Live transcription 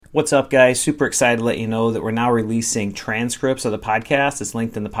What's up, guys? Super excited to let you know that we're now releasing transcripts of the podcast. It's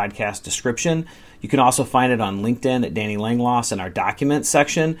linked in the podcast description. You can also find it on LinkedIn at Danny Langloss in our documents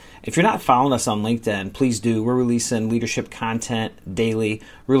section. If you're not following us on LinkedIn, please do. We're releasing leadership content daily,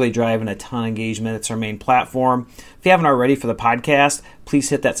 really driving a ton of engagement. It's our main platform. If you haven't already for the podcast, please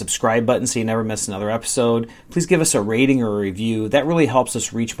hit that subscribe button so you never miss another episode. Please give us a rating or a review. That really helps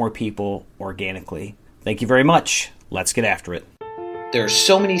us reach more people organically. Thank you very much. Let's get after it. There are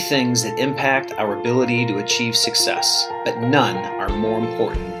so many things that impact our ability to achieve success, but none are more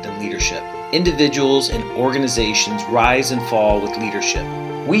important than leadership. Individuals and organizations rise and fall with leadership.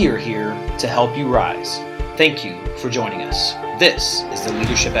 We are here to help you rise. Thank you for joining us. This is the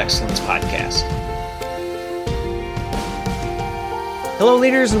Leadership Excellence Podcast. Hello,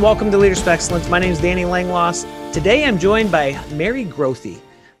 leaders, and welcome to Leadership Excellence. My name is Danny Langloss. Today, I'm joined by Mary Grothe,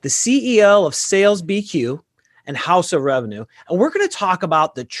 the CEO of Sales BQ and House of Revenue. And we're going to talk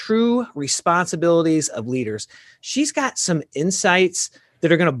about the true responsibilities of leaders. She's got some insights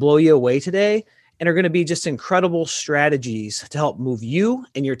that are going to blow you away today and are going to be just incredible strategies to help move you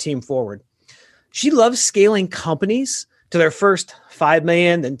and your team forward. She loves scaling companies to their first 5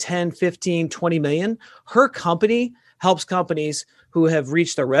 million, then 10, 15, 20 million. Her company helps companies who have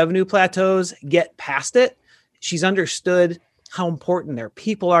reached their revenue plateaus get past it. She's understood how important their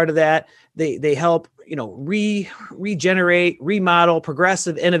people are to that. They help, regenerate, remodel,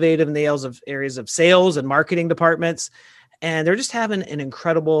 progressive, innovative in the areas of sales and marketing departments. And they're just having an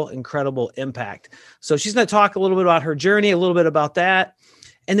incredible impact. So she's going to talk a little bit about her journey, a little bit about that.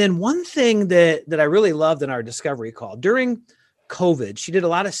 And then one thing that I really loved in our discovery call, during COVID, she did a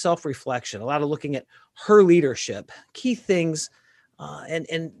lot of self-reflection, a lot of looking at her leadership, key things,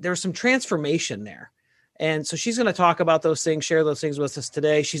 and there's some transformation there. And so she's going to talk about those things, share those things with us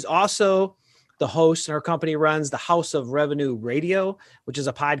today. She's also the host, and our company runs the House of Revenue Radio, which is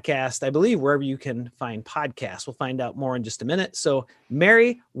a podcast, I believe, wherever you can find podcasts. We'll find out more in just a minute. So,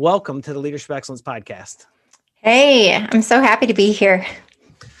 Mary, welcome to the Leadership Excellence Podcast. Hey, I'm so happy to be here.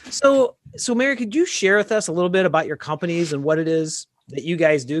 So Mary, could you share with us a little bit about your companies and what it is that you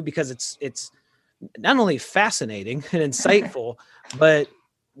guys do? Because it's not only fascinating and insightful, but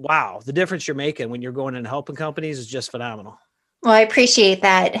wow, the difference you're making when you're going and helping companies is just phenomenal. Well, I appreciate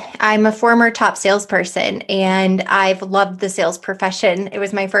that. I'm a former top salesperson and I've loved the sales profession. It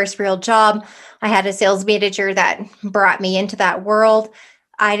was my first real job. I had a sales manager that brought me into that world.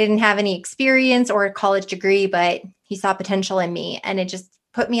 I didn't have any experience or a college degree, but he saw potential in me and it just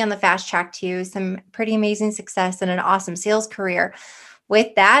put me on the fast track to some pretty amazing success and an awesome sales career.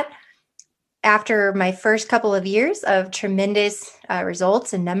 With that, after my first couple of years of tremendous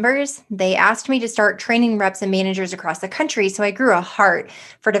results and numbers, they asked me to start training reps and managers across the country. So I grew a heart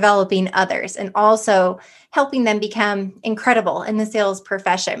for developing others and also helping them become incredible in the sales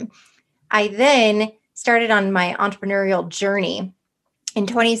profession. I then started on my entrepreneurial journey. In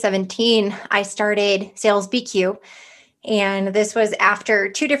 2017, I started Sales BQ. And this was after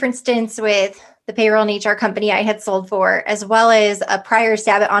 2 different stints with the payroll and HR company I had sold for, as well as a prior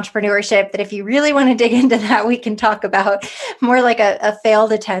stab at entrepreneurship that if you really want to dig into that, we can talk about. More like a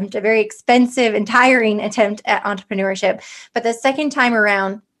failed attempt, a very expensive and tiring attempt at entrepreneurship. But the second time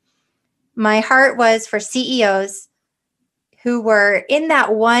around, my heart was for CEOs who were in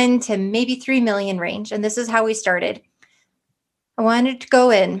that 1 to maybe 3 million range. And this is how we started. I wanted to go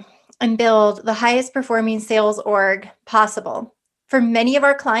in and build the highest performing sales org possible. For many of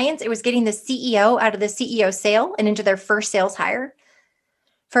our clients, it was getting the CEO out of the CEO sale and into their first sales hire.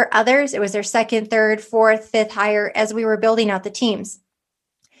 For others, it was their second, third, fourth, fifth hire as we were building out the teams.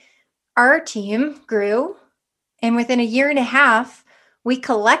 Our team grew, and within a year and a half, we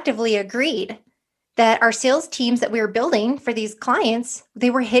collectively agreed that our sales teams that we were building for these clients,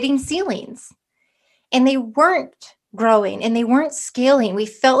 they were hitting ceilings. And they weren't growing and they weren't scaling. We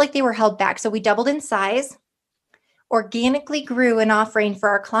felt like they were held back. So we doubled in size, organically grew an offering for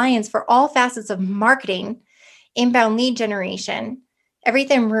our clients for all facets of marketing, inbound lead generation,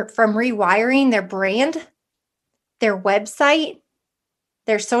 everything from rewiring their brand, their website,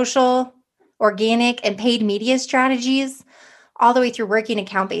 their social, organic, and paid media strategies, all the way through working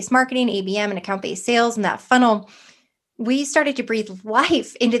account-based marketing, ABM, and account-based sales, and that funnel. We started to breathe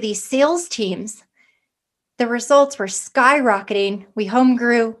life into these sales teams. The results were skyrocketing. We home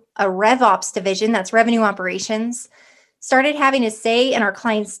grew a RevOps division, that's revenue operations, started having a say in our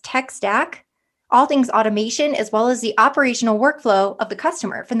clients' tech stack, all things automation, as well as the operational workflow of the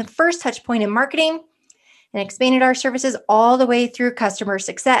customer from the first touch point in marketing, and expanded our services all the way through customer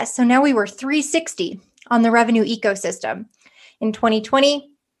success. So now we were 360 on the revenue ecosystem. In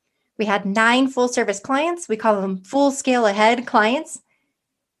 2020, we had 9 full service clients. We call them full scale ahead clients.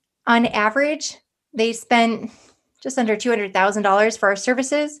 On average, they spent just under $200,000 for our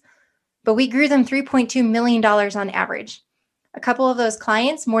services, but we grew them $3.2 million on average. A couple of those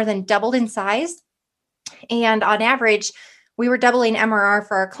clients more than doubled in size. And on average, we were doubling MRR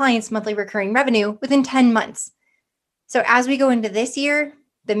for our clients' monthly recurring revenue within 10 months. So as we go into this year,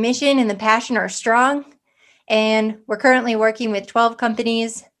 the mission and the passion are strong. And we're currently working with 12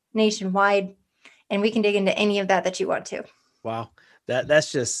 companies nationwide. And we can dig into any of that you want to. Wow.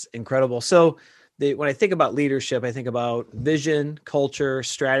 That's just incredible. So when I think about leadership, I think about vision, culture,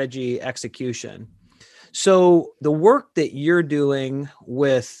 strategy, execution. So the work that you're doing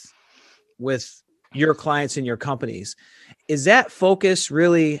with your clients and your companies, is that focus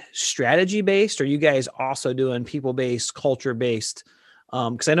really strategy based? Or are you guys also doing people based, culture based?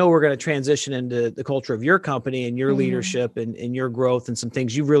 Because I know we're going to transition into the culture of your company and your leadership and your growth and some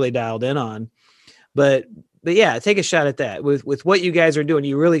things you've really dialed in on. But yeah, take a shot at that. With what you guys are doing,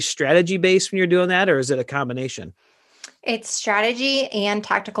 you really strategy based when you're doing that, or is it a combination? It's strategy and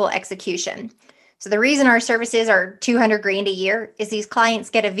tactical execution. So the reason our services are $200,000 a year is these clients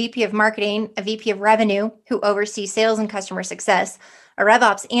get a VP of marketing, a VP of revenue who oversees sales and customer success, a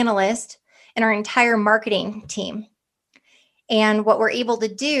RevOps analyst, and our entire marketing team. And what we're able to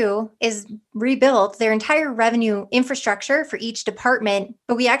do is rebuild their entire revenue infrastructure for each department,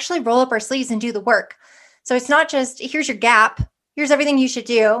 but we actually roll up our sleeves and do the work. So it's not just, here's your gap, here's everything you should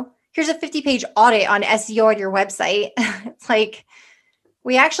do, here's a 50-page audit on SEO on your website. It's like,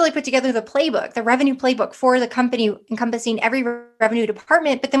 we actually put together the playbook, the revenue playbook for the company, encompassing every revenue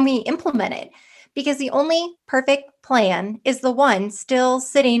department, but then we implement it. Because the only perfect plan is the one still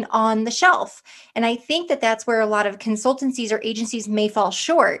sitting on the shelf. And I think that that's where a lot of consultancies or agencies may fall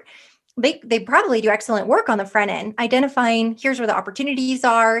short. They probably do excellent work on the front end, identifying here's where the opportunities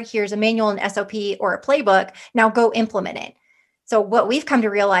are, here's a manual, an SOP, or a playbook. Now go implement it. So what we've come to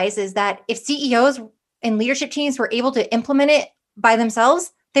realize is that if CEOs and leadership teams were able to implement it by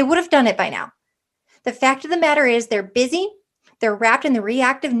themselves, they would have done it by now. The fact of the matter is they're busy, they're wrapped in the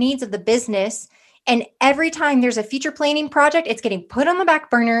reactive needs of the business. And every time there's a future planning project, it's getting put on the back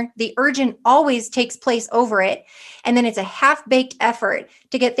burner. The urgent always takes place over it. And then it's a half-baked effort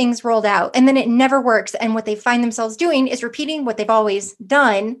to get things rolled out. And then it never works. And what they find themselves doing is repeating what they've always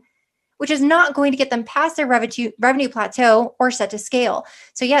done, which is not going to get them past their revenue plateau or set to scale.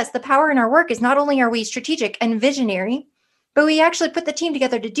 So yes, the power in our work is not only are we strategic and visionary, but we actually put the team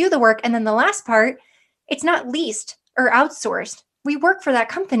together to do the work. And then the last part, it's not leased or outsourced. We work for that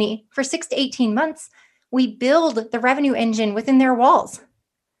company for 6 to 18 months. We build the revenue engine within their walls.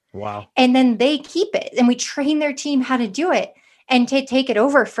 Wow. And then they keep it. And we train their team how to do it and to take it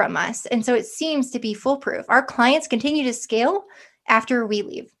over from us. And so it seems to be foolproof. Our clients continue to scale after we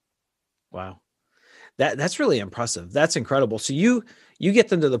leave. Wow. That's really impressive. That's incredible. So you get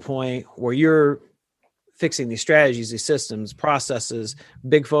them to the point where you're fixing these strategies, these systems, processes,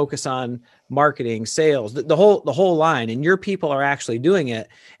 big focus on marketing, sales, the whole line, and your people are actually doing it.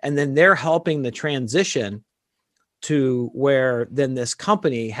 And then they're helping the transition to where then this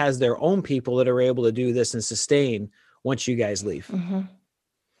company has their own people that are able to do this and sustain once you guys leave. Mm-hmm.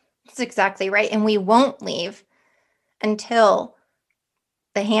 That's exactly right. And we won't leave until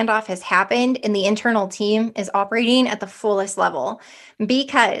the handoff has happened and the internal team is operating at the fullest level,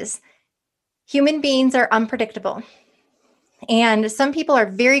 because human beings are unpredictable. And some people are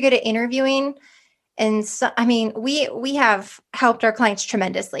very good at interviewing. And so, we have helped our clients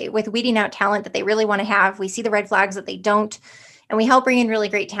tremendously with weeding out talent that they really want to have. We see the red flags that they don't, and we help bring in really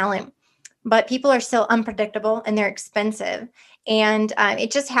great talent. But people are still unpredictable and they're expensive. And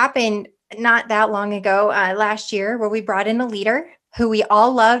it just happened not that long ago, last year, where we brought in a leader who we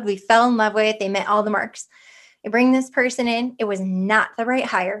all loved. We fell in love with. They met all the marks. We bring this person in. It was not the right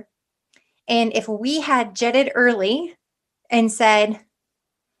hire. And if we had jetted early and said,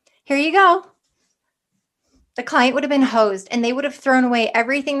 here you go, the client would have been hosed and they would have thrown away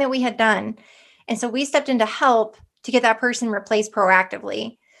everything that we had done. And so we stepped in to help to get that person replaced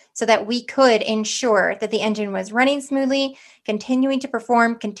proactively so that we could ensure that the engine was running smoothly, continuing to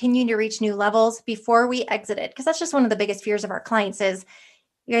perform, continuing to reach new levels before we exited. Because that's just one of the biggest fears of our clients is,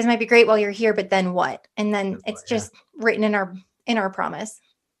 you guys might be great while you're here, but then what? And then it's just written in our promise.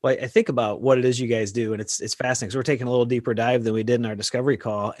 Well, I think about what it is you guys do, and it's fascinating. So we're taking a little deeper dive than we did in our discovery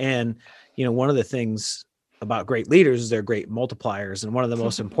call. And, one of the things about great leaders is they're great multipliers. And one of the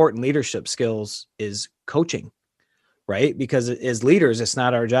most important leadership skills is coaching, right? Because as leaders, it's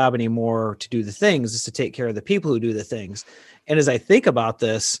not our job anymore to do the things, it's to take care of the people who do the things. And as I think about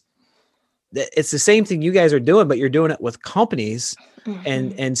this, it's the same thing you guys are doing, but you're doing it with companies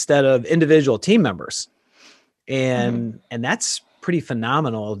and instead of individual team members. And that's pretty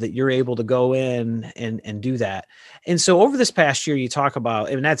phenomenal that you're able to go in and do that. And so over this past year, you talk about,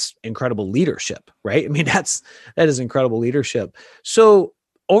 and that's incredible leadership, right? I mean, that is incredible leadership. So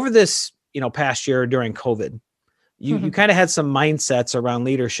over this, past year during COVID, you kind of had some mindsets around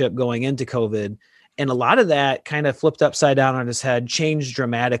leadership going into COVID. And a lot of that kind of flipped upside down on his head, changed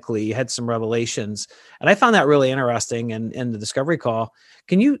dramatically. You had some revelations. And I found that really interesting in the discovery call.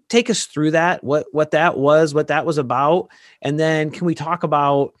 Can you take us through that? What that was about? And then can we talk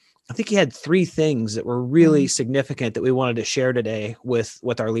about, I think you had 3 things that were really significant that we wanted to share today with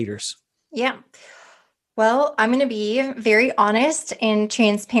our leaders. Yeah. Well, I'm going to be very honest and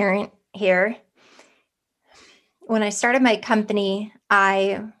transparent here. When I started my company,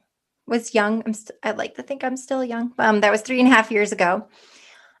 I was young. I'd like to think I'm still young. That was 3.5 years ago.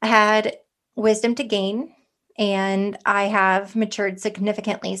 I had wisdom to gain, and I have matured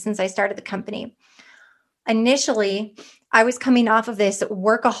significantly since I started the company. Initially, I was coming off of this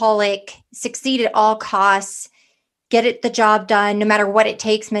workaholic, succeed at all costs, get the job done, no matter what it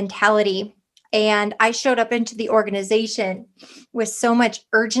takes mentality. And I showed up into the organization with so much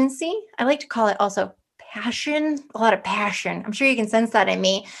urgency. I like to call it also passion, a lot of passion. I'm sure you can sense that in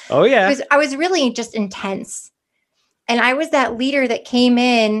me. Oh, yeah. Because I was really just intense. And I was that leader that came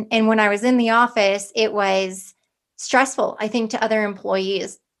in. And when I was in the office, it was stressful, I think, to other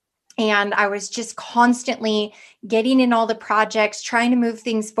employees. And I was just constantly getting in all the projects, trying to move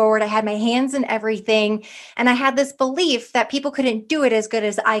things forward. I had my hands in everything. And I had this belief that people couldn't do it as good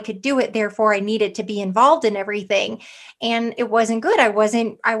as I could do it. Therefore, I needed to be involved in everything. And it wasn't good. I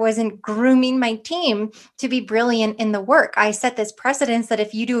wasn't grooming my team to be brilliant in the work. I set this precedence that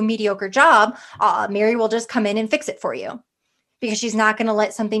if you do a mediocre job, Mary will just come in and fix it for you, because she's not going to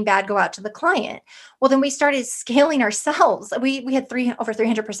let something bad go out to the client. Well, then we started scaling ourselves. We had over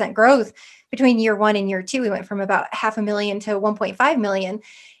 300% growth between year 1 and year 2. We went from about $500,000 to 1.5 million.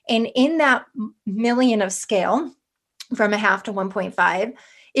 And in that million of scale, from 0.5 to 1.5,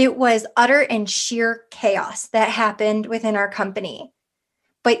 it was utter and sheer chaos that happened within our company.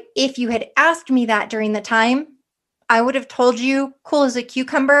 But if you had asked me that during the time, I would have told you, cool as a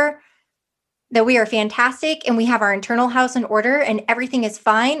cucumber, that we are fantastic and we have our internal house in order and everything is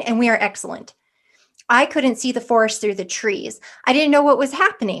fine and we are excellent. I couldn't see the forest through the trees. I didn't know what was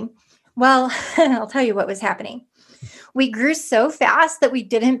happening. Well, I'll tell you what was happening. We grew so fast that we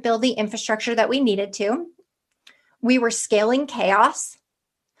didn't build the infrastructure that we needed to. We were scaling chaos.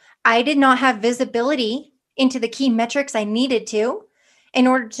 I did not have visibility into the key metrics I needed to in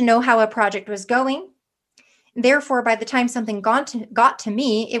order to know how a project was going. Therefore, by the time something got to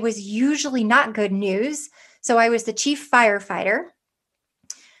me, it was usually not good news. So I was the chief firefighter.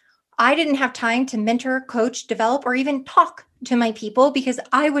 I didn't have time to mentor, coach, develop, or even talk to my people because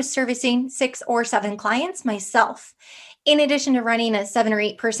I was servicing 6 or 7 clients myself, in addition to running a 7 or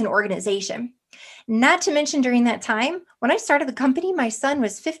 8 person organization. Not to mention during that time, when I started the company, my son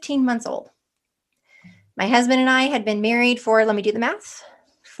was 15 months old. My husband and I had been married for, let me do the math,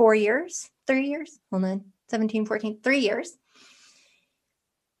 4 years, 3 years, hold on. 17, 14, 3 years.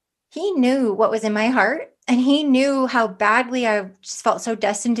 He knew what was in my heart, and he knew how badly I just felt so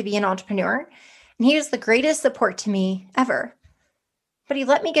destined to be an entrepreneur. And he was the greatest support to me ever. But he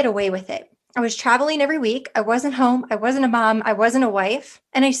let me get away with it. I was traveling every week. I wasn't home. I wasn't a mom. I wasn't a wife.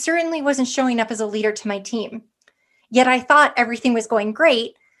 And I certainly wasn't showing up as a leader to my team. Yet I thought everything was going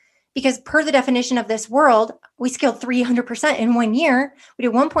great because per the definition of this world, we scaled 300% in 1 year. We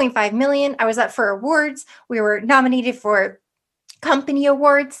did 1.5 million. I was up for awards. We were nominated for company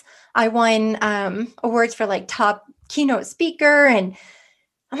awards. I won awards for like top keynote speaker. And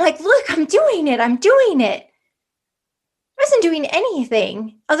I'm like, look, I'm doing it. I wasn't doing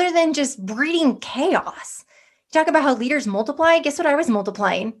anything other than just breeding chaos. You talk about how leaders multiply. Guess what I was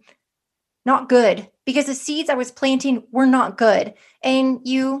multiplying? Not good, because the seeds I was planting were not good. And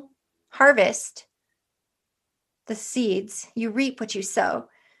you harvest the seeds, you reap what you sow.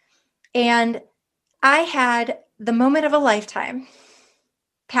 And I had the moment of a lifetime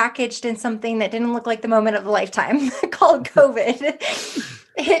packaged in something that didn't look like the moment of a lifetime called COVID.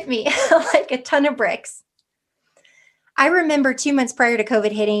 It hit me like a ton of bricks. I remember 2 months prior to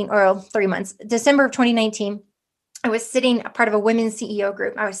COVID hitting, or 3 months, December of 2019, I was sitting, a part of a women's CEO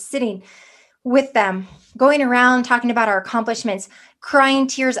group. I was sitting with them, going around talking about our accomplishments, crying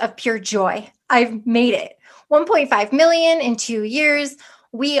tears of pure joy. I've made it. 1.5 million in 2 years.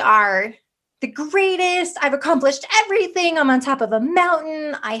 We are the greatest. I've accomplished everything. I'm on top of a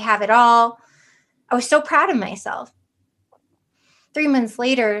mountain. I have it all. I was so proud of myself. 3 months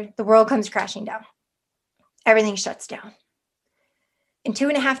later, the world comes crashing down. Everything shuts down. In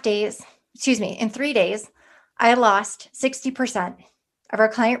 3 days, I lost 60% of our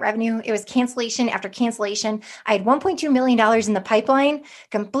client revenue. It was cancellation after cancellation. I had $1.2 million in the pipeline,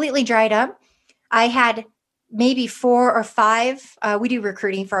 completely dried up. I had maybe 4 or 5. We do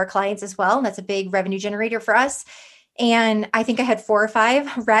recruiting for our clients as well. And that's a big revenue generator for us. And I think I had 4 or 5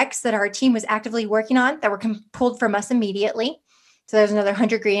 recs that our team was actively working on that were pulled from us immediately. So there's another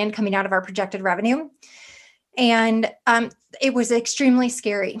 $100,000 coming out of our projected revenue. And it was extremely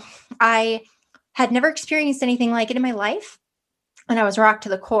scary. I had never experienced anything like it in my life. And I was rocked to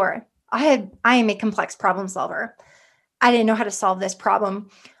the core. I am a complex problem solver. I didn't know how to solve this problem.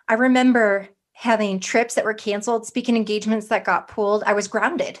 I remember having trips that were canceled, speaking engagements that got pulled. I was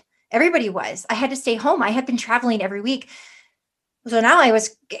grounded. Everybody was. I had to stay home. I had been traveling every week. So now I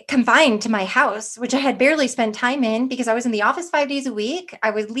was confined to my house, which I had barely spent time in because I was in the office 5 days a week.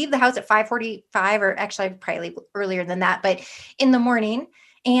 I would leave the house at 5:45, or actually I'd probably leave earlier than that, but in the morning.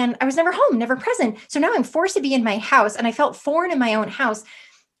 And I was never home, never present. So now I'm forced to be in my house, and I felt foreign in my own house.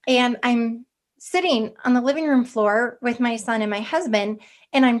 And I'm sitting on the living room floor with my son and my husband,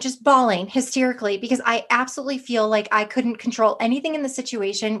 and I'm just bawling hysterically because I absolutely feel like I couldn't control anything in the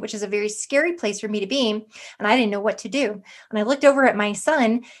situation, which is a very scary place for me to be. And I didn't know what to do. And I looked over at my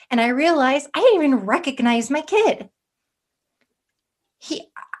son and I realized I didn't even recognize my kid. I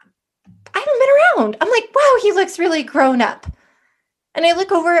haven't been around. I'm like, wow, he looks really grown up. And I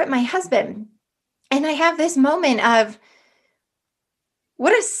look over at my husband and I have this moment of,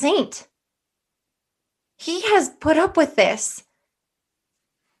 what a saint. He has put up with this.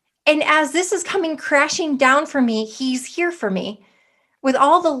 And as this is coming crashing down for me, he's here for me with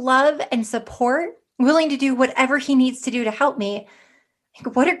all the love and support, willing to do whatever he needs to do to help me.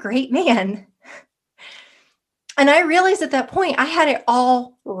 Like, what a great man. And I realized at that point, I had it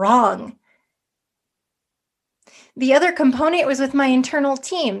all wrong. The other component was with my internal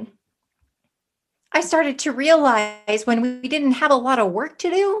team. I started to realize when we didn't have a lot of work to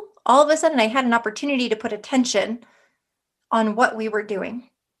do, all of a sudden I had an opportunity to put attention on what we were doing.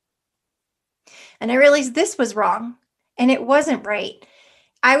 And I realized this was wrong and it wasn't right.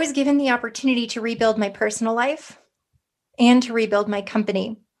 I was given the opportunity to rebuild my personal life and to rebuild my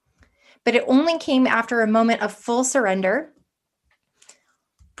company. But it only came after a moment of full surrender.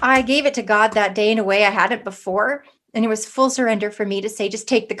 I gave it to God that day in a way I hadn't before. And it was full surrender for me to say, just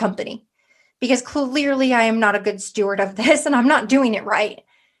take the company. Because clearly I am not a good steward of this and I'm not doing it right.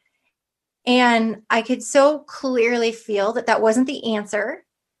 And I could so clearly feel that that wasn't the answer.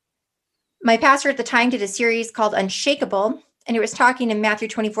 My pastor at the time did a series called Unshakable, and it was talking in Matthew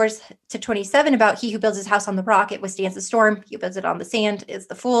 24-27 about he who builds his house on the rock, it withstands the storm. He who builds it on the sand is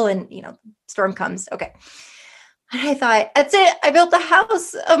the fool, and storm comes. Okay. And I thought, that's it. I built the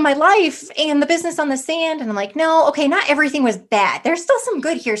house of my life and the business on the sand. And I'm like, no, okay, not everything was bad. There's still some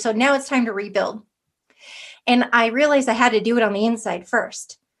good here. So now it's time to rebuild. And I realized I had to do it on the inside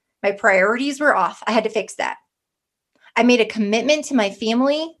first. My priorities were off. I had to fix that. I made a commitment to my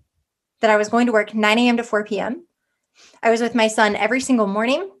family that I was going to work 9 a.m. to 4 p.m. I was with my son every single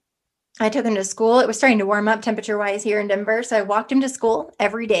morning. I took him to school. It was starting to warm up temperature-wise here in Denver. So I walked him to school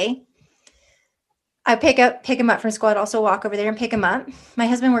every day. I pick him up from school. I'd also walk over there and pick him up. My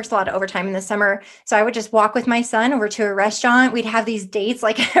husband works a lot of overtime in the summer. So I would just walk with my son over to a restaurant. We'd have these dates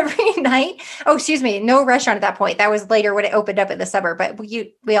like every night. Oh, excuse me. No restaurant at that point. That was later when it opened up in the summer, but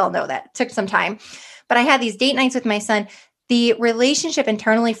we all know that. It took some time. But I had these date nights with my son. The relationship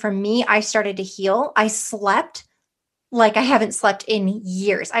internally for me, I started to heal. I slept like I haven't slept in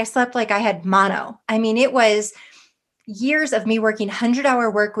years. I slept like I had mono. I mean, it was years of me working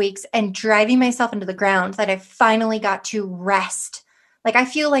 100-hour work weeks and driving myself into the ground that I finally got to rest. Like I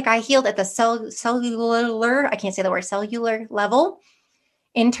feel like I healed at the cellular, I can't say the word cellular level,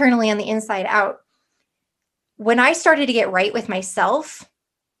 internally on the inside out. When I started to get right with myself,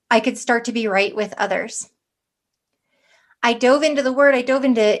 I could start to be right with others. I dove into the word. I dove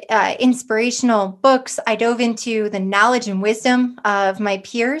into inspirational books. I dove into the knowledge and wisdom of my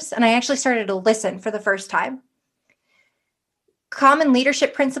peers. And I actually started to listen for the first time. Common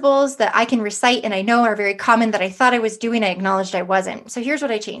leadership principles that I can recite and I know are very common that I thought I was doing, I acknowledged I wasn't. So here's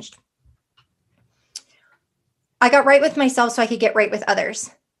what I changed. I got right with myself so I could get right with others.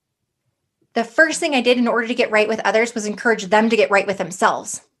 The first thing I did in order to get right with others was encourage them to get right with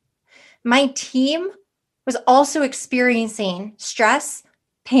themselves. My team was also experiencing stress,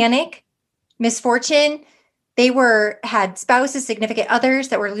 panic, misfortune. They had spouses, significant others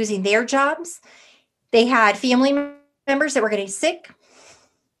that were losing their jobs. They had family members that were getting sick.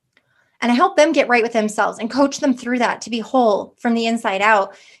 And I helped them get right with themselves and coach them through that to be whole from the inside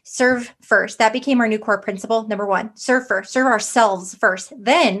out. Serve first. That became our new core principle. Number 1, serve first, serve ourselves first.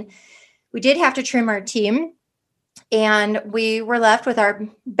 Then we did have to trim our team And we were left with our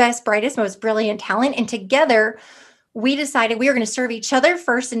best, brightest, most brilliant talent. And together, we decided we were going to serve each other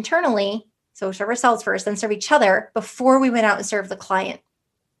first internally. So serve ourselves first, then serve each other before we went out and serve the client.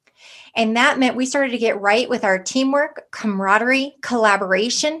 And that meant we started to get right with our teamwork, camaraderie,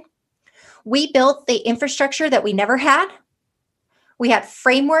 collaboration. We built the infrastructure that we never had. We had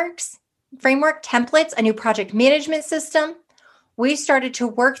framework templates, a new project management system. We started to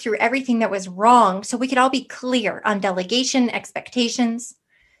work through everything that was wrong so we could all be clear on delegation expectations.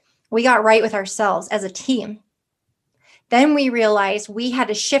 We got right with ourselves as a team. Then we realized we had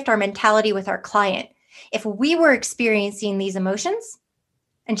to shift our mentality with our client. If we were experiencing these emotions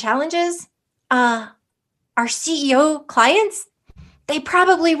and challenges, our CEO clients, they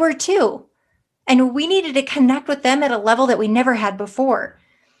probably were too. And we needed to connect with them at a level that we never had before.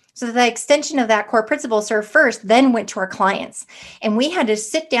 So the extension of that core principle, serve first, then went to our clients. And we had to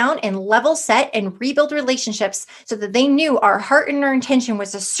sit down and level set and rebuild relationships so that they knew our heart and our intention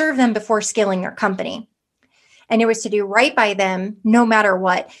was to serve them before scaling their company. And it was to do right by them no matter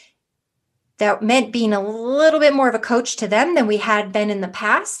what. That meant being a little bit more of a coach to them than we had been in the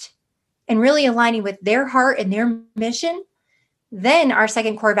past and really aligning with their heart and their mission. Then our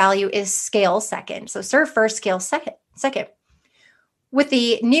second core value is scale second. So serve first, scale second. With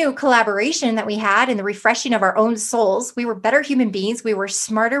the new collaboration that we had and the refreshing of our own souls, we were better human beings. We were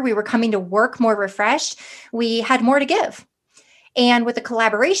smarter. We were coming to work more refreshed. We had more to give. And with the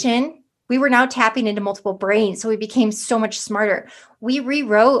collaboration, we were now tapping into multiple brains. So we became so much smarter. We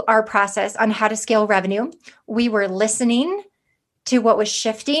rewrote our process on how to scale revenue. We were listening to what was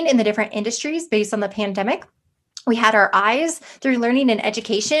shifting in the different industries based on the pandemic. We had our eyes through learning and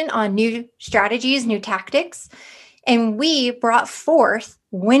education on new strategies, new tactics. And we brought forth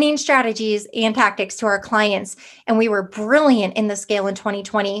winning strategies and tactics to our clients. And we were brilliant in the scale in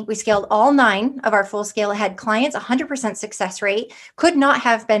 2020. We scaled all 9 of our full scale ahead clients, 100% success rate, could not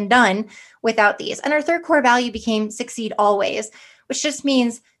have been done without these. And our third core value became succeed always, which just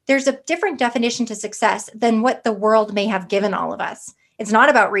means there's a different definition to success than what the world may have given all of us. It's not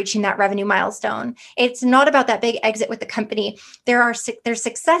about reaching that revenue milestone. It's not about that big exit with the company. There's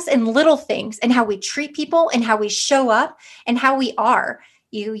success in little things and how we treat people and how we show up and how we are.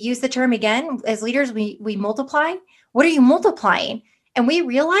 You use the term again, as leaders, we multiply. What are you multiplying? And we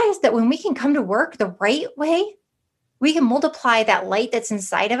realize that when we can come to work the right way, we can multiply that light that's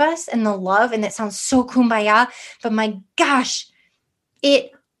inside of us and the love. And that sounds so kumbaya, but my gosh,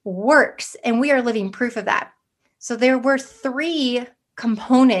 it works. And we are living proof of that. So there were 3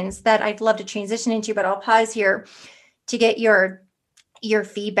 components that I'd love to transition into, but I'll pause here to get your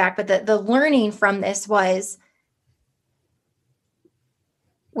feedback. But the learning from this was,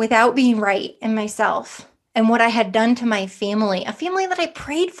 without being right in myself and what I had done to my family, a family that I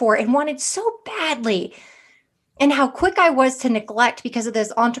prayed for and wanted so badly, and how quick I was to neglect because of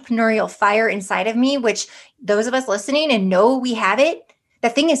this entrepreneurial fire inside of me, which those of us listening and know we have it,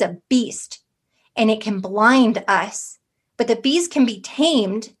 that thing is a beast and it can blind us. But the beast can be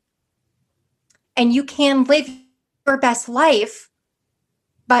tamed and you can live your best life,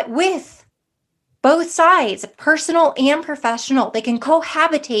 but with both sides, personal and professional. They can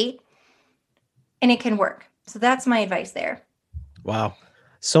cohabitate and it can work. So that's my advice there. Wow.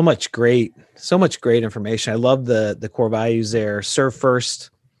 So much great information. I love the core values there. Serve first,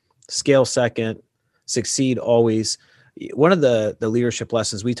 scale second, succeed always. One of the leadership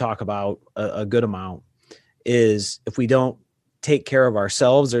lessons we talk about a good amount is if we don't take care of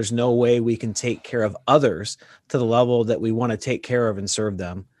ourselves, there's no way we can take care of others to the level that we want to take care of and serve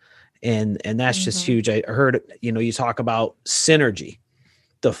them. And that's just huge. I heard, you talk about synergy,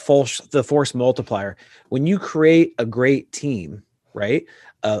 the force multiplier. When you create a great team, right?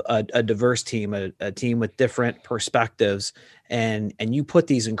 A diverse team, a team with different perspectives, and you put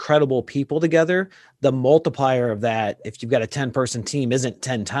these incredible people together, the multiplier of that, if you've got a 10-person team, isn't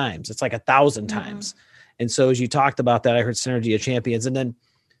 10 times. It's like 1,000 times. And so as you talked about that, I heard synergy of champions. And then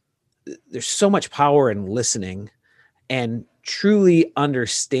there's so much power in listening and truly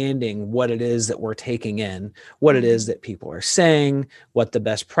understanding what it is that we're taking in, what it is that people are saying, what the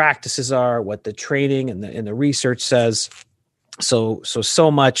best practices are, what the training and the research says. So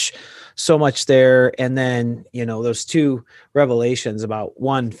much there. And then, those 2 revelations about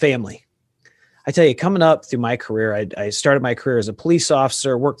one, family. I tell you, coming up through my career, I started my career as a police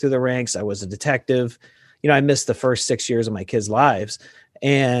officer, worked through the ranks. I was a detective. I missed the first 6 years of my kids' lives.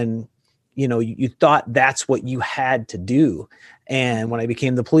 And, you thought that's what you had to do. And when I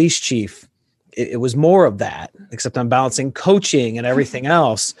became the police chief, it was more of that, except I'm balancing coaching and everything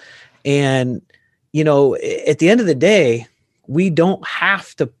else. And, at the end of the day, we don't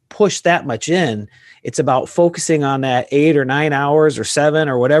have to push that much in. It's about focusing on that 8 or 9 hours or 7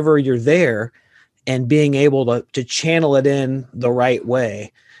 or whatever you're there, and being able to channel it in the right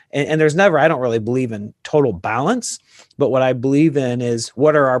way. And there's never, I don't really believe in total balance, but what I believe in is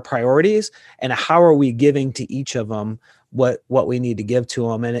what are our priorities and how are we giving to each of them what we need to give to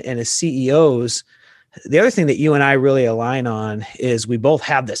them. And as CEOs, the other thing that you and I really align on is we both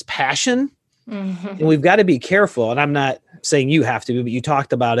have this passion, and we've got to be careful. And I'm not saying you have to, but you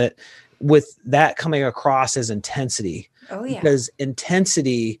talked about it with that coming across as intensity. Oh yeah. Because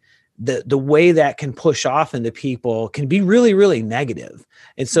intensity, the way that can push off into people can be really, really negative.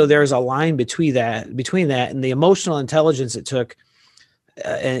 And so there's a line between that and the emotional intelligence it took,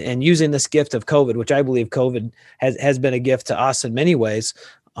 and using this gift of COVID, which I believe COVID has been a gift to us in many ways.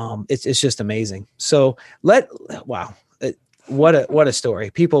 It's just amazing. So wow. What a story.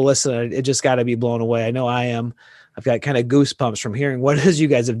 People listen, it just got to be blown away. I know I am. I've got kind of goosebumps from hearing what it is you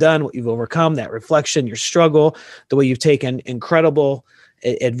guys have done, what you've overcome, that reflection, your struggle, the way you've taken incredible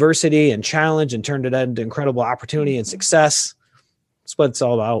adversity and challenge and turned it into incredible opportunity and success. That's what it's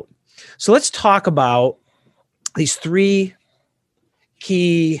all about. So let's talk about these 3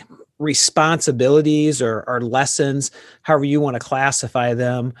 key responsibilities or lessons, however you want to classify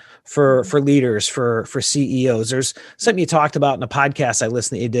them, for leaders, for CEOs. There's something you talked about in a podcast I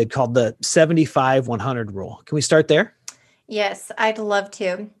listened that you did called the 75-100 rule. Can we start there? Yes, I'd love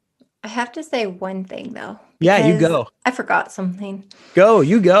to. I have to say one thing though. Yeah, you go. I forgot something.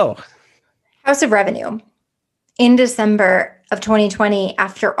 You go. House of Revenue. In December of 2020,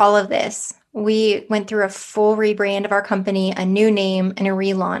 after all of this, we went through a full rebrand of our company, a new name, and a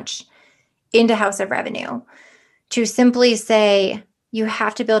relaunch into House of Revenue to simply say you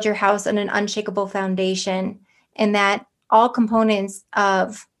have to build your house on an unshakable foundation, and that all components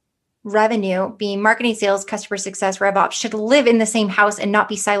of revenue, being marketing, sales, customer success, RevOps, should live in the same house and not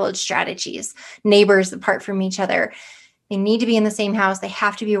be siloed strategies, neighbors apart from each other. They need to be in the same house. They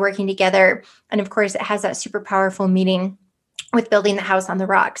have to be working together. And of course, it has that super powerful meeting with building the house on the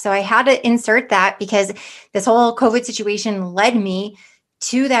rock. So I had to insert that because this whole COVID situation led me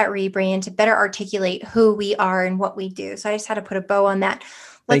to that rebrand to better articulate who we are and what we do. So I just had to put a bow on that.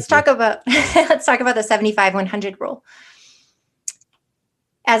 Let's talk about the 75-100 rule.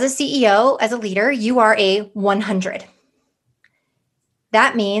 As a CEO, as a leader, you are a 100.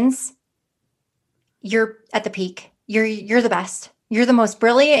 That means you're at the peak. You're the best. You're the most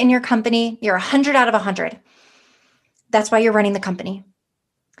brilliant in your company. You're 100 out of 100. That's why you're running the company.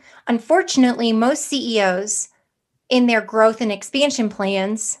 Unfortunately, most CEOs in their growth and expansion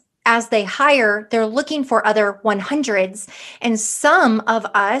plans, as they hire, they're looking for other 100s. And some of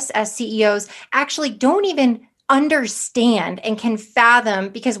us as CEOs actually don't even understand and can fathom,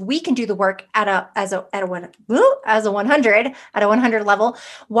 because we can do the work at a 100 level,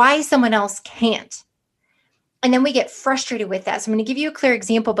 why someone else can't. And then we get frustrated with that. So I'm going to give you a clear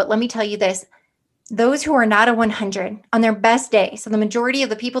example, but let me tell you this. Those who are not a 100 on their best day, so the majority of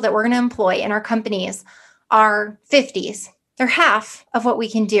the people that we're going to employ in our companies are 50s. They're half of what we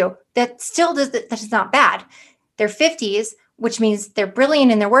can do. That is not bad. They're 50s, which means they're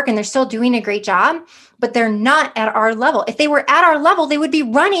brilliant in their work and they're still doing a great job, but they're not at our level. If they were at our level, they would be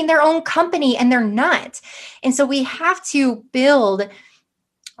running their own company, and they're not. And so we have to build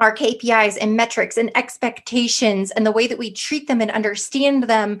our KPIs and metrics and expectations and the way that we treat them and understand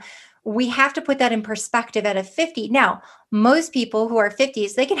them. We have to put that in perspective at a 50. Now, most people who are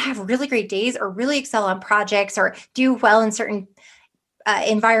 50s, they can have really great days or really excel on projects or do well in certain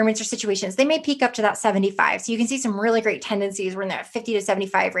environments or situations. They may peak up to that 75. So you can see some really great tendencies. We're in that 50 to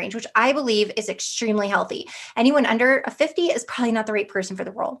 75 range, which I believe is extremely healthy. Anyone under a 50 is probably not the right person for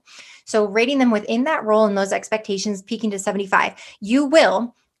the role. So rating them within that role and those expectations, peaking to 75, you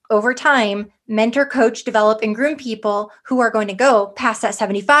will, over time, mentor, coach, develop, and groom people who are going to go past that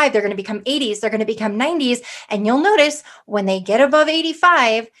 75. They're going to become 80s. They're going to become 90s. And you'll notice when they get above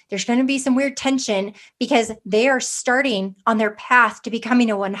 85, there's going to be some weird tension because they are starting on their path to becoming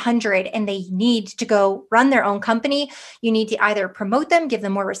a 100 and they need to go run their own company. You need to either promote them, give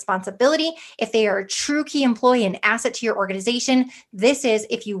them more responsibility. If they are a true key employee and asset to your organization, this is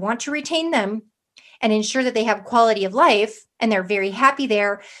if you want to retain them and ensure that they have quality of life and they're very happy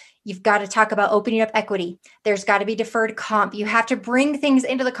there, you've got to talk about opening up equity. There's got to be deferred comp. You have to bring things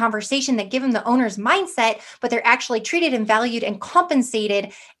into the conversation that give them the owner's mindset, but they're actually treated and valued and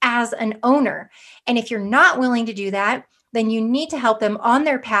compensated as an owner. And if you're not willing to do that, then you need to help them on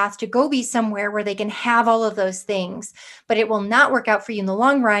their path to go be somewhere where they can have all of those things. But it will not work out for you in the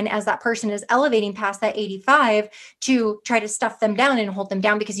long run as that person is elevating past that 85 to try to stuff them down and hold them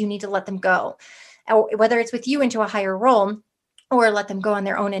down because you need to let them go. Whether it's with you into a higher role, or let them go on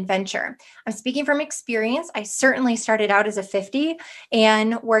their own adventure. I'm speaking from experience. I certainly started out as a 50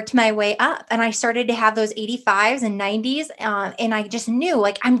 and worked my way up. And I started to have those 85s and 90s. And I just knew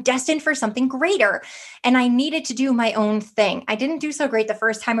like I'm destined for something greater. And I needed to do my own thing. I didn't do so great the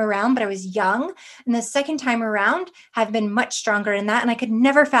first time around, but I was young. And the second time around have been much stronger in that. And I could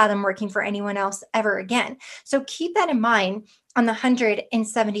never fathom working for anyone else ever again. So keep that in mind on the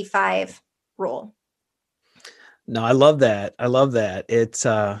 175 rule. No, I love that. I love that. It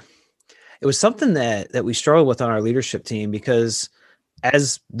was something that we struggled with on our leadership team, because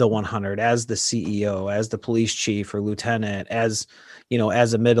as the 100, as the CEO, as the police chief or lieutenant, as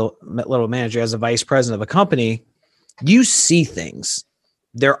as a middle manager, as a vice president of a company, you see things.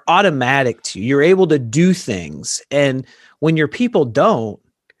 They're automatic to you. You're able to do things. And when your people don't,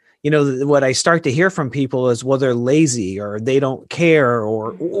 what I start to hear from people is, well, they're lazy or they don't care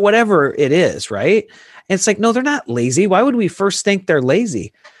or whatever it is, right? And it's like, no, they're not lazy. Why would we first think they're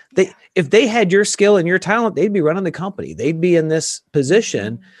lazy? If they had your skill and your talent, they'd be running the company. They'd be in this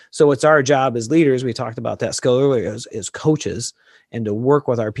position. So it's our job as leaders. We talked about that skill earlier, as coaches, and to work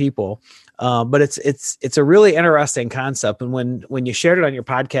with our people. But it's a really interesting concept. And when you shared it on your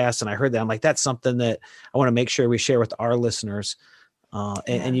podcast and I heard that, I'm like, that's something that I want to make sure we share with our listeners.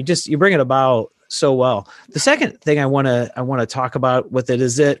 And you bring it about so well. The second thing I want to talk about with it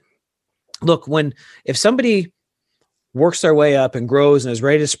is that, look, if somebody works their way up and grows and is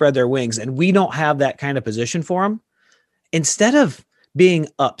ready to spread their wings, and we don't have that kind of position for them, instead of being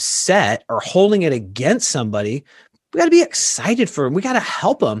upset or holding it against somebody, we got to be excited for them. We got to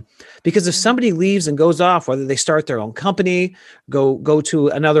help them, because if somebody leaves and goes off, whether they start their own company, go to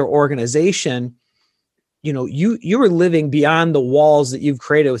another organization, you are living beyond the walls that you've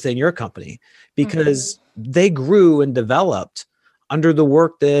created within your company, because they grew and developed under the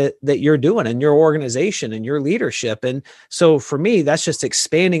work that you're doing in your organization and your leadership. And so for me, that's just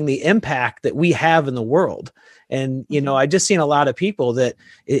expanding the impact that we have in the world. And, I just seen a lot of people that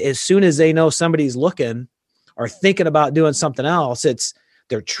as soon as they know somebody's looking or thinking about doing something else,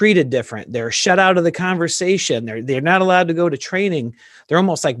 they're treated different. They're shut out of the conversation. They're not allowed to go to training. They're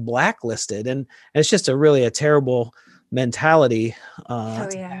almost like blacklisted. And it's just a terrible mentality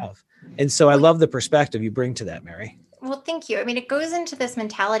to have. And so I love the perspective you bring to that, Mary. Well, thank you. I mean, it goes into this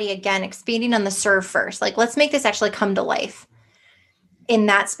mentality again, expanding on the serve first. Like, let's make this actually come to life in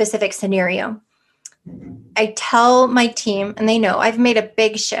that specific scenario. I tell my team, and they know I've made a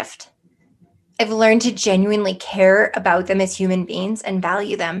big shift. I've learned to genuinely care about them as human beings and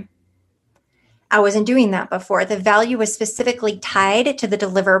value them. I wasn't doing that before. The value was specifically tied to the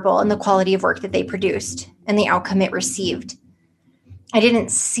deliverable and the quality of work that they produced and the outcome it received. I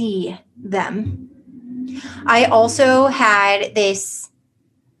didn't see them. I also had this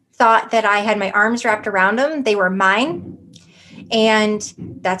thought that I had my arms wrapped around them. They were mine. And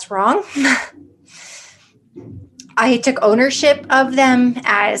that's wrong. I took ownership of them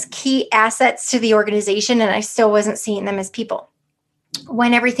as key assets to the organization, and I still wasn't seeing them as people.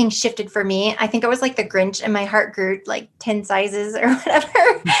 When everything shifted for me, I think it was like the Grinch, and my heart grew like 10 sizes or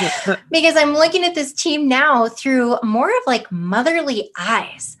whatever, because I'm looking at this team now through more of like motherly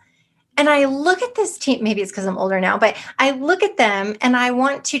eyes. And I look at this team, maybe it's because I'm older now, but I look at them and I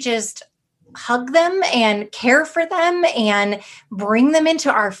want to just hug them and care for them and bring them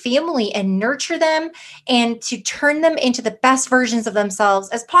into our family and nurture them and to turn them into the best versions of themselves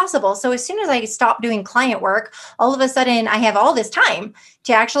as possible. So as soon as I stop doing client work, all of a sudden I have all this time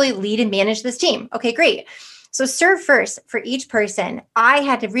to actually lead and manage this team. Okay, great. So serve first for each person. I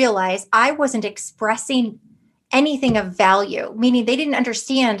had to realize I wasn't expressing anything of value, meaning they didn't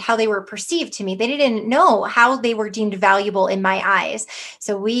understand how they were perceived to me. They didn't know how they were deemed valuable in my eyes.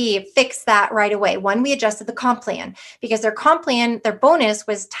 So we fixed that right away. One, we adjusted the comp plan because their comp plan, their bonus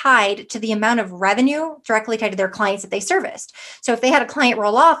was tied to the amount of revenue directly tied to their clients that they serviced. So if they had a client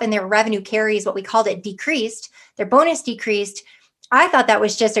roll off and their revenue carries, what we called it, decreased, their bonus decreased, I thought that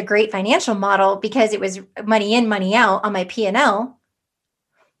was just a great financial model because it was money in, money out on my P&L.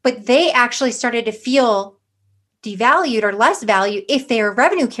 But they actually started to feel devalued or less value if their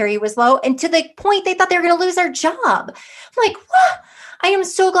revenue carry was low, and to the point they thought they were going to lose their job. I'm like, what? I am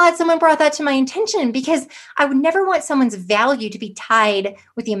so glad someone brought that to my attention because I would never want someone's value to be tied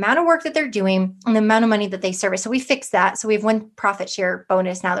with the amount of work that they're doing and the amount of money that they service. So we fixed that. So we have one profit share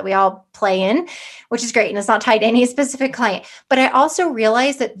bonus now that we all play in, which is great. And it's not tied to any specific client. But I also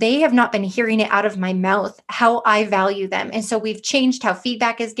realized that they have not been hearing it out of my mouth, how I value them. And so we've changed how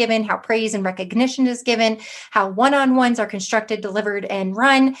feedback is given, how praise and recognition is given, how one-on-ones are constructed, delivered, and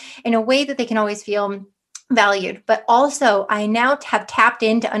run in a way that they can always feel valued, but also I now have tapped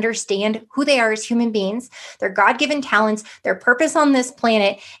in to understand who they are as human beings, their God-given talents, their purpose on this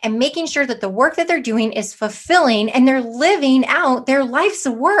planet, and making sure that the work that they're doing is fulfilling and they're living out their life's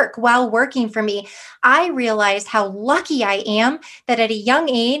work while working for me. I realized how lucky I am that at a young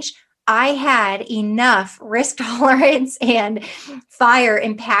age, I had enough risk tolerance and fire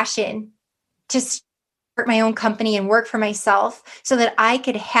and passion to my own company and work for myself so that I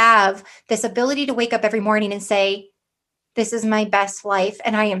could have this ability to wake up every morning and say, this is my best life.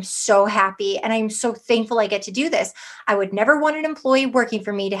 And I am so happy. And I'm so thankful I get to do this. I would never want an employee working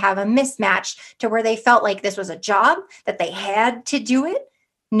for me to have a mismatch to where they felt like this was a job that they had to do it.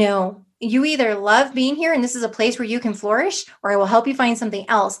 No, you either love being here and this is a place where you can flourish, or I will help you find something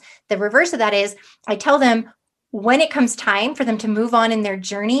else. The reverse of that is I tell them when it comes time for them to move on in their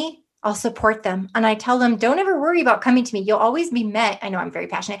journey, I'll support them. And I tell them, don't ever worry about coming to me. You'll always be met. I know I'm very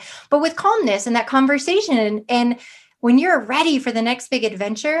passionate, but with calmness and that conversation. And when you're ready for the next big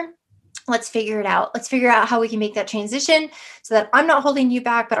adventure, let's figure it out. Let's figure out how we can make that transition so that I'm not holding you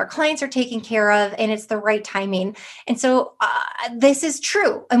back, but our clients are taken care of and it's the right timing. And so this is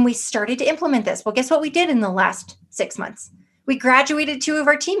true. And we started to implement this. Well, guess what we did in the last 6 months? We graduated 2 of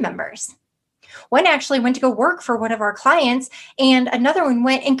our team members. One actually went to go work for one of our clients, and another one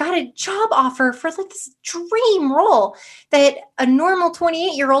went and got a job offer for like this dream role that a normal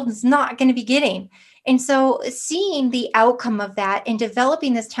 28-year-old is not going to be getting. And so seeing the outcome of that and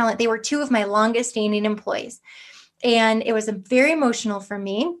developing this talent, they were 2 of my longest standing employees. And it was very emotional for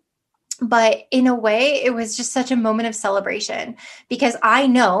me. But in a way, it was just such a moment of celebration because I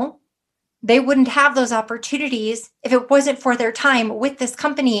know they wouldn't have those opportunities if it wasn't for their time with this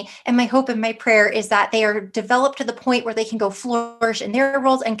company. And my hope and my prayer is that they are developed to the point where they can go flourish in their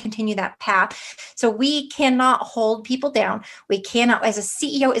roles and continue that path. So we cannot hold people down. We cannot, as a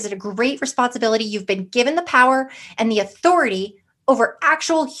CEO, is it a great responsibility? You've been given the power and the authority over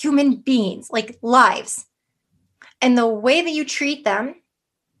actual human beings, like lives. And the way that you treat them,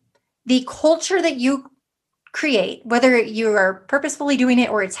 the culture that you create, whether you are purposefully doing it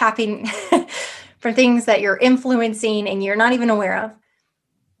or it's happening from things that you're influencing and you're not even aware of,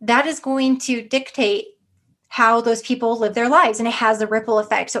 that is going to dictate how those people live their lives. And it has a ripple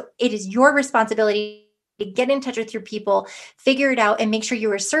effect. So it is your responsibility to get in touch with your people, figure it out, and make sure you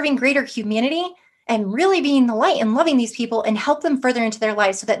are serving greater humanity and really being the light and loving these people and help them further into their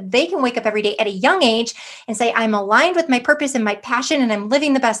lives so that they can wake up every day at a young age and say, I'm aligned with my purpose and my passion and I'm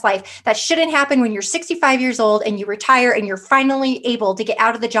living the best life. That shouldn't happen when you're 65 years old and you retire and you're finally able to get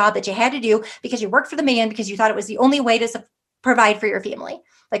out of the job that you had to do because you worked for the man because you thought it was the only way to provide for your family.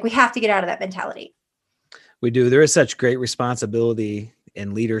 Like, we have to get out of that mentality. We do. There is such great responsibility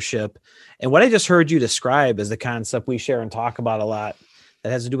in leadership. And what I just heard you describe is the concept we share and talk about a lot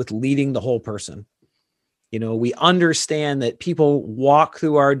that has to do with leading the whole person. You know, we understand that people walk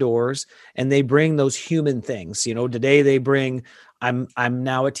through our doors and they bring those human things. You know, today they bring, I'm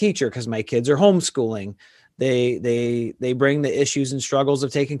now a teacher because my kids are homeschooling. They bring the issues and struggles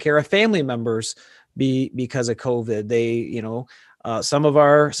of taking care of family members because of COVID. Some of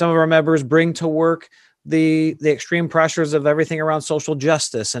our members bring to work the extreme pressures of everything around social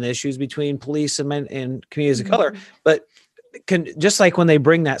justice and issues between police and communities of color. But just like when they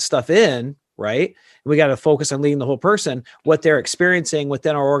bring that stuff in, right? We got to focus on leading the whole person. What they're experiencing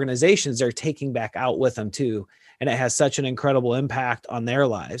within our organizations, they're taking back out with them too. And it has such an incredible impact on their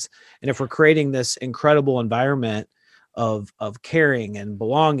lives. And if we're creating this incredible environment of caring and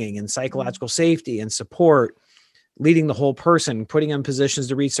belonging and psychological safety and support, leading the whole person, putting them in positions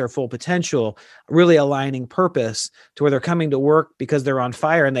to reach their full potential, really aligning purpose to where they're coming to work because they're on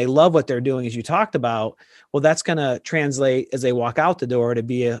fire and they love what they're doing, as you talked about, well, that's going to translate as they walk out the door to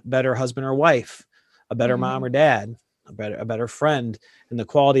be a better husband or wife, a better mom or dad, a better friend, and the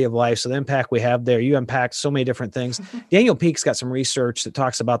quality of life. So the impact we have there, you impact so many different things. Daniel Peek's got some research that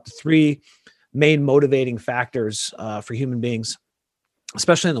talks about the 3 main motivating factors for human beings,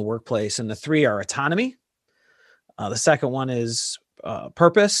 especially in the workplace. And the 3 are autonomy. The second one is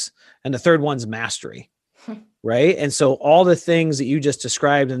purpose. And the third one's mastery. Right. And so all the things that you just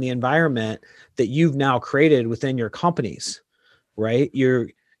described in the environment that you've now created within your companies, right?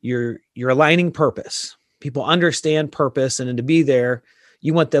 You're aligning purpose. People understand purpose, and then to be there,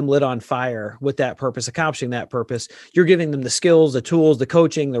 you want them lit on fire with that purpose, accomplishing that purpose. You're giving them the skills, the tools, the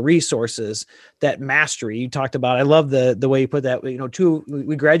coaching, the resources, that mastery you talked about. I love the way you put that. You know,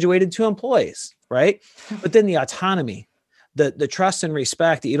 we graduated 2 employees, right? But then the autonomy, the trust and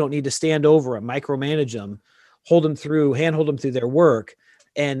respect that you don't need to stand over them, micromanage them, hold them through their work.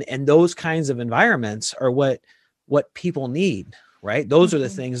 And those kinds of environments are what people need, right? Those are the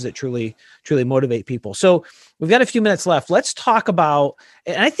things that truly motivate people. So we've got a few minutes left. Let's talk about,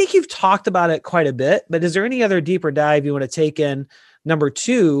 and I think you've talked about it quite a bit, but is there any other deeper dive you want to take in? Number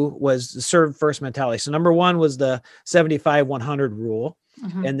 2 was the serve first mentality. So number 1 was the 75-100 rule.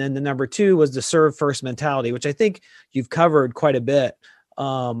 And then the number 2 was the serve first mentality, which I think you've covered quite a bit.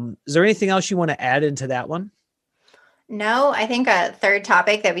 Is there anything else you want to add into that one? No, I think a third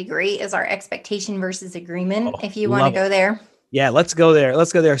topic that'd be great is our expectation versus agreement. If you want to go there. Yeah, let's go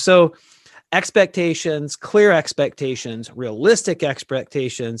there. So expectations, clear expectations, realistic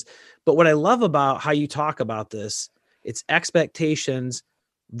expectations. But what I love about how you talk about this, it's expectations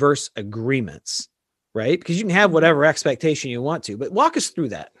versus agreements, right? Because you can have whatever expectation you want to, but walk us through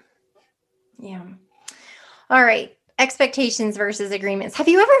that. Yeah. All right. Expectations versus agreements. Have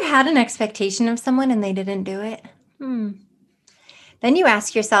you ever had an expectation of someone and they didn't do it? Then you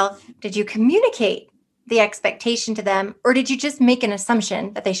ask yourself, did you communicate the expectation to them, or did you just make an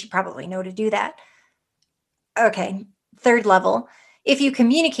assumption that they should probably know to do that? Okay. Third level. If you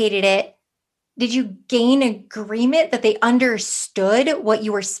communicated it, did you gain agreement that they understood what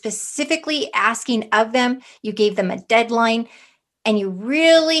you were specifically asking of them? You gave them a deadline and you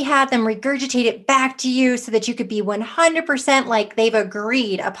really had them regurgitate it back to you so that you could be 100% like they've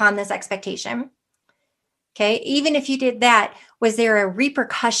agreed upon this expectation. Okay. Even if you did that, was there a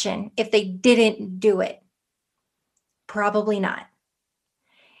repercussion if they didn't do it? Probably not.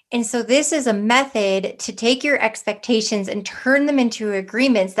 And so this is a method to take your expectations and turn them into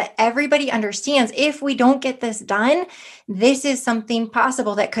agreements that everybody understands. If we don't get this done, this is something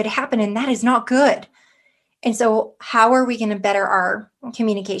possible that could happen, and that is not good. And so how are we going to better our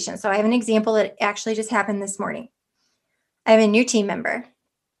communication? So I have an example that actually just happened this morning. I have a new team member,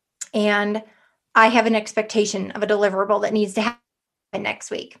 and I have an expectation of a deliverable that needs to happen next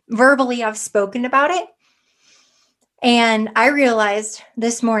week. Verbally, I've spoken about it. And I realized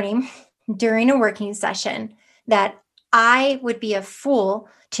this morning during a working session that I would be a fool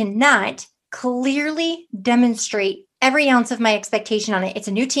to not clearly demonstrate every ounce of my expectation on it. It's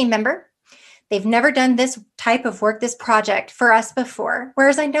a new team member. They've never done this type of work, this project for us before,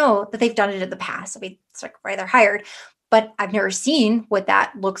 whereas I know that they've done it in the past. I mean, it's like why they're hired, but I've never seen what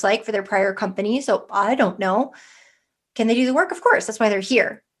that looks like for their prior company. So I don't know. Can they do the work? Of course. That's why they're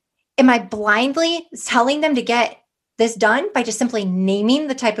here. Am I blindly telling them to get this done by just simply naming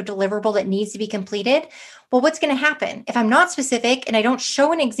the type of deliverable that needs to be completed? Well, what's going to happen if I'm not specific and I don't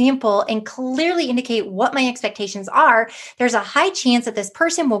show an example and clearly indicate what my expectations are? There's a high chance that this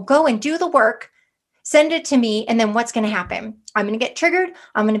person will go and do the work, send it to me, and then what's going to happen? I'm going to get triggered.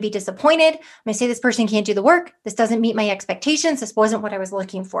 I'm going to be disappointed. I'm going to say this person can't do the work. This doesn't meet my expectations. This wasn't what I was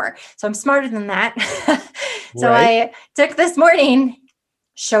looking for. So I'm smarter than that. So right. I took this morning,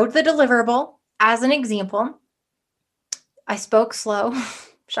 showed the deliverable as an example. I spoke slow.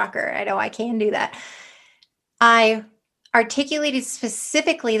 Shocker. I know I can do that. I articulated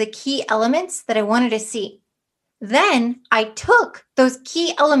specifically the key elements that I wanted to see. Then I took those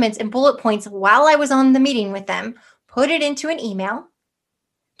key elements and bullet points while I was on the meeting with them, put it into an email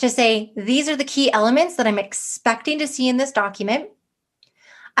to say, these are the key elements that I'm expecting to see in this document.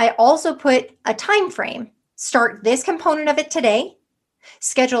 I also put a time frame. Start this component of it today.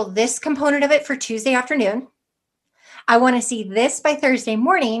 Schedule this component of it for Tuesday afternoon. I want to see this by Thursday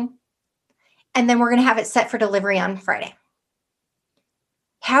morning, and then we're going to have it set for delivery on Friday.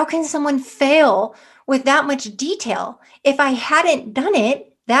 How can someone fail with that much detail? If I hadn't done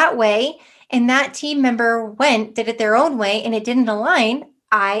it that way and that team member did it their own way and it didn't align,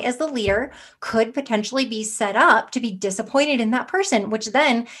 I, as the leader, could potentially be set up to be disappointed in that person, which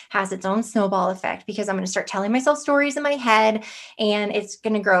then has its own snowball effect because I'm going to start telling myself stories in my head and it's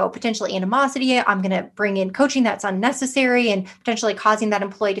going to grow potentially animosity. I'm going to bring in coaching that's unnecessary and potentially causing that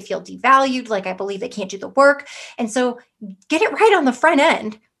employee to feel devalued, like I believe they can't do the work. And so get it right on the front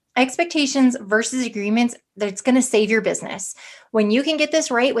end. Expectations versus agreements, that's going to save your business. When you can get this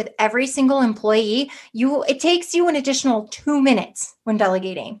right with every single employee, it takes you an additional 2 minutes when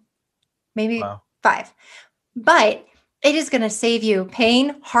delegating, maybe 5. But it is going to save you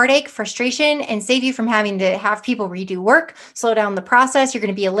pain, heartache, frustration, and save you from having to have people redo work, slow down the process. You're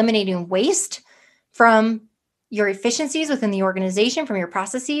going to be eliminating waste from your efficiencies within the organization, from your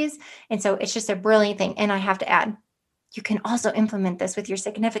processes. And so it's just a brilliant thing. And I have to add, you can also implement this with your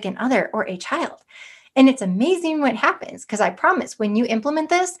significant other or a child. And it's amazing what happens because I promise when you implement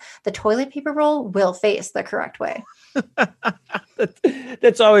this, the toilet paper roll will face the correct way.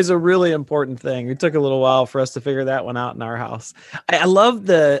 That's always a really important thing. It took a little while for us to figure that one out in our house. I love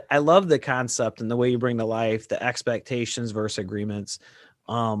the concept and the way you bring to life the expectations versus agreements.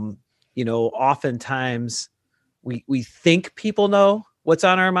 Oftentimes we think people know what's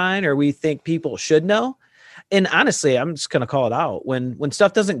on our mind, or we think people should know. And honestly, I'm just going to call it out. When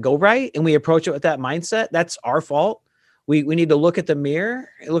stuff doesn't go right and we approach it with that mindset, that's our fault. We need to look into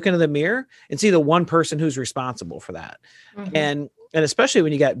the mirror and see the one person who's responsible for that. Mm-hmm. And especially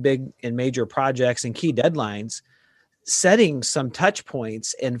when you got big and major projects and key deadlines, setting some touch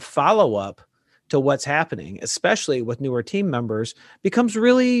points and follow up to what's happening, especially with newer team members, becomes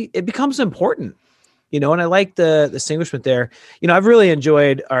important. And I like the distinguishment there. I've really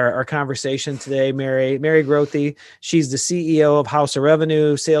enjoyed our conversation today, Mary Grothe. She's the CEO of House of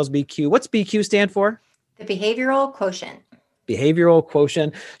Revenue, Sales BQ. What's BQ stand for? The Behavioral Quotient. Behavioral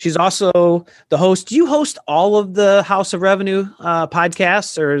Quotient. She's also the host. Do you host all of the House of Revenue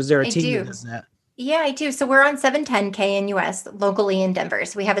podcasts, or is there a team that does that? Yeah, I do. So we're on 710 KNUS locally in Denver.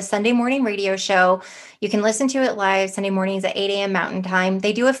 So we have a Sunday morning radio show. You can listen to it live Sunday mornings at 8 a.m. Mountain Time.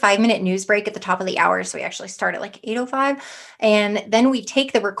 They do a 5-minute news break at the top of the hour. So we actually start at like 8:05. And then we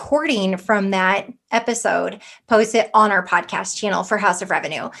take the recording from that episode, post it on our podcast channel for House of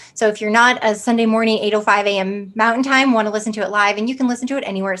Revenue. So if you're not a Sunday morning, 8:05 a.m. Mountain Time, want to listen to it live, and you can listen to it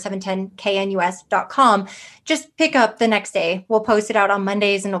anywhere at 710knus.com, just pick up the next day. We'll post it out on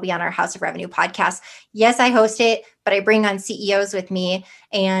Mondays and it'll be on our House of Revenue podcast. Yes, I host it, but I bring on CEOs with me.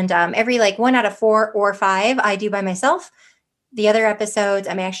 And every 1 out of 4 or 5, I do by myself. The other episodes,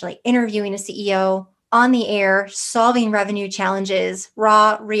 I'm actually interviewing a CEO on the air, solving revenue challenges,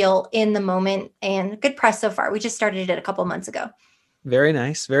 raw, real, in the moment, and good press so far. We just started it a couple months ago. Very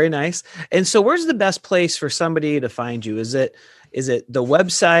nice. Very nice. And so where's the best place for somebody to find you? Is it the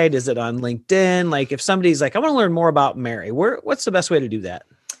website? Is it on LinkedIn? Like if somebody's like, I want to learn more about Mary, what's the best way to do that?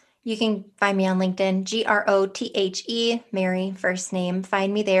 You can find me on LinkedIn, Grothe, Mary, first name.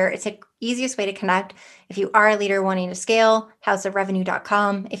 Find me there. It's the easiest way to connect. If you are a leader wanting to scale,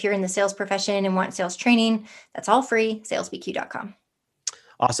 houseofrevenue.com. If you're in the sales profession and want sales training, that's all free, salesbq.com.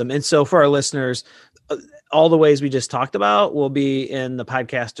 Awesome. And so for our listeners, all the ways we just talked about will be in the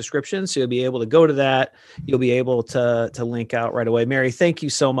podcast description. So you'll be able to go to that. You'll be able to link out right away. Mary, thank you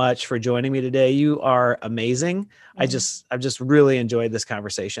so much for joining me today. You are amazing. Mm-hmm. I've just really enjoyed this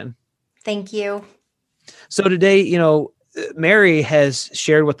conversation. Thank you. So today, Mary has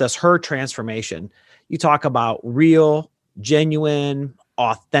shared with us her transformation. You talk about real, genuine,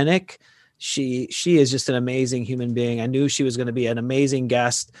 authentic. She is just an amazing human being. I knew she was going to be an amazing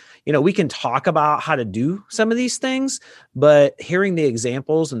guest. We can talk about how to do some of these things, but hearing the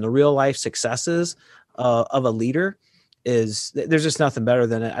examples and the real life successes of a leader there's just nothing better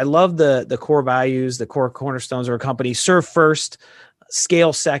than it. I love the core values, the core cornerstones of a company: serve first,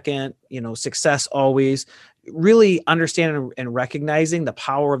 scale second, success always. Really understanding and recognizing the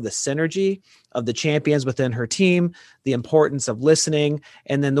power of the synergy of the champions within her team, the importance of listening,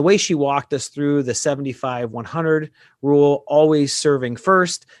 and then the way she walked us through the 75-100 rule, always serving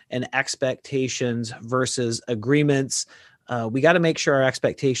first, and expectations versus agreements. We got to make sure our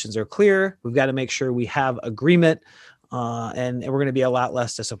expectations are clear. We've got to make sure we have agreement. And we're going to be a lot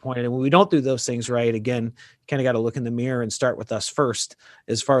less disappointed. And when we don't do those things right, again, kind of got to look in the mirror and start with us first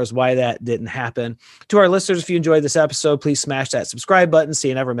as far as why that didn't happen. To our listeners, if you enjoyed this episode, please smash that subscribe button so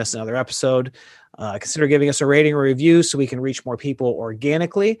you never miss another episode. Consider giving us a rating or review so we can reach more people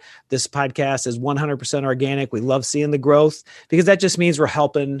organically. This podcast is 100% organic. We love seeing the growth because that just means we're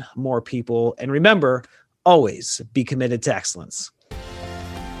helping more people. And remember, always be committed to excellence.